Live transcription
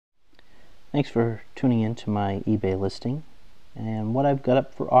Thanks for tuning in to my eBay listing. And what I've got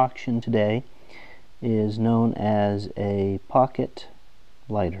up for auction today is known as a pocket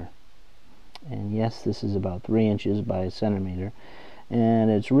lighter. And yes, this is about 3 inches by a centimeter. And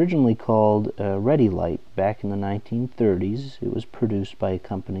it's originally called Ready Light back in the 1930s. It was produced by a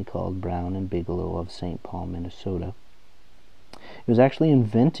company called Brown and Bigelow of St. Paul, Minnesota. It was actually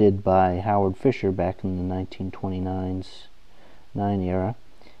invented by Howard Fischer back in the 1929 era.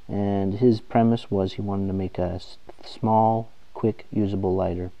 And his premise was he wanted to make a small, quick, usable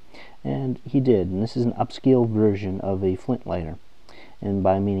lighter. And he did. And this is an upscale version of a flint lighter. And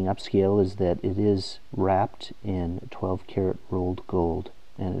by meaning upscale is that it is wrapped in 12 karat rolled gold.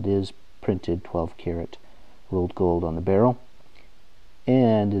 And it is printed 12 karat rolled gold on the barrel.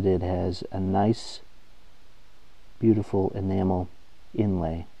 And it has a nice, beautiful enamel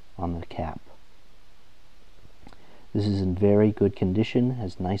inlay on the cap. This is in very good condition,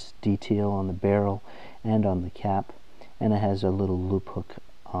 has nice detail on the barrel and on the cap, and it has a little loop hook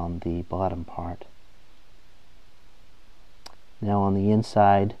on the bottom part. Now on the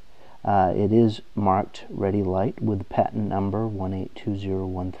inside, it is marked Ready Light with the patent number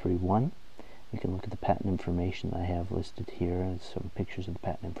 1820131. You can look at the patent information I have listed here and some pictures of the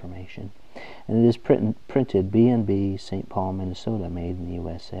patent information. And it is printed B&B, St. Paul, Minnesota, made in the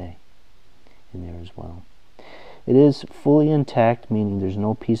USA in there as well. It is fully intact, meaning there's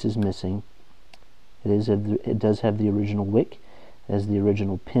no pieces missing. It does have the original wick, has the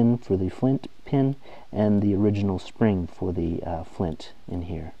original pin for the flint pin, and the original spring for the flint in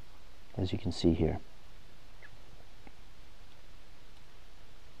here, as you can see here.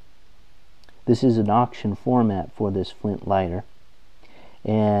 This is an auction format for this flint lighter,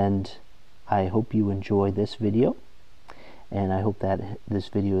 and I hope you enjoy this video, and I hope that this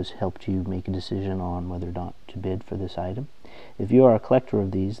video has helped you make a decision on whether or not to bid for this item. If you are a collector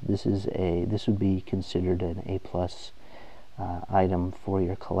of these, this would be considered an A+ item for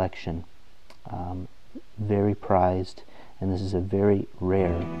your collection. Very prized, and this is a very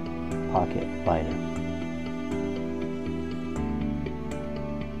rare pocket lighter.